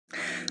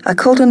I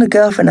called on a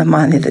girlfriend of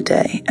mine the other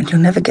day, and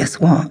you'll never guess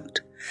what.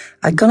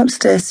 I'd gone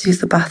upstairs to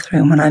use the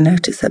bathroom when I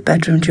noticed her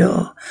bedroom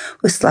door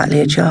was slightly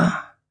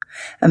ajar.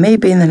 And me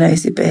being the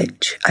nosy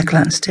bitch, I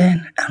glanced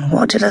in, and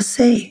what did I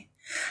see?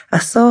 I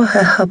saw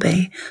her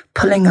hubby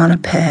pulling on a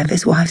pair of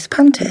his wife's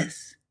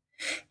panties.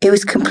 He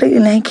was completely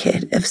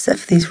naked except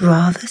for these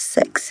rather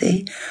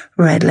sexy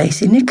red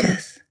lacy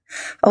knickers.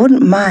 I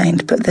wouldn't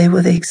mind, but they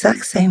were the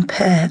exact same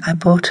pair I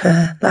bought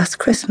her last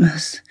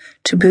Christmas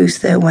to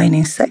boost their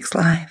waning sex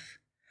life.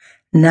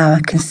 Now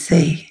I can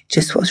see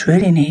just what's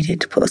really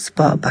needed to put a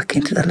spark back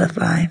into their love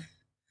life.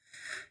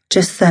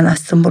 Just then I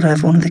stumbled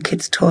over one of the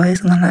kids'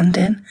 toys on the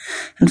landing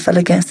and fell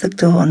against the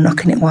door,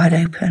 knocking it wide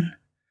open.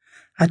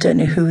 I don't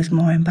know who was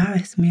more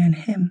embarrassed, me and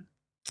him.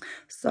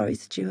 Sorry,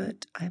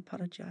 Stuart, I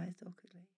apologised.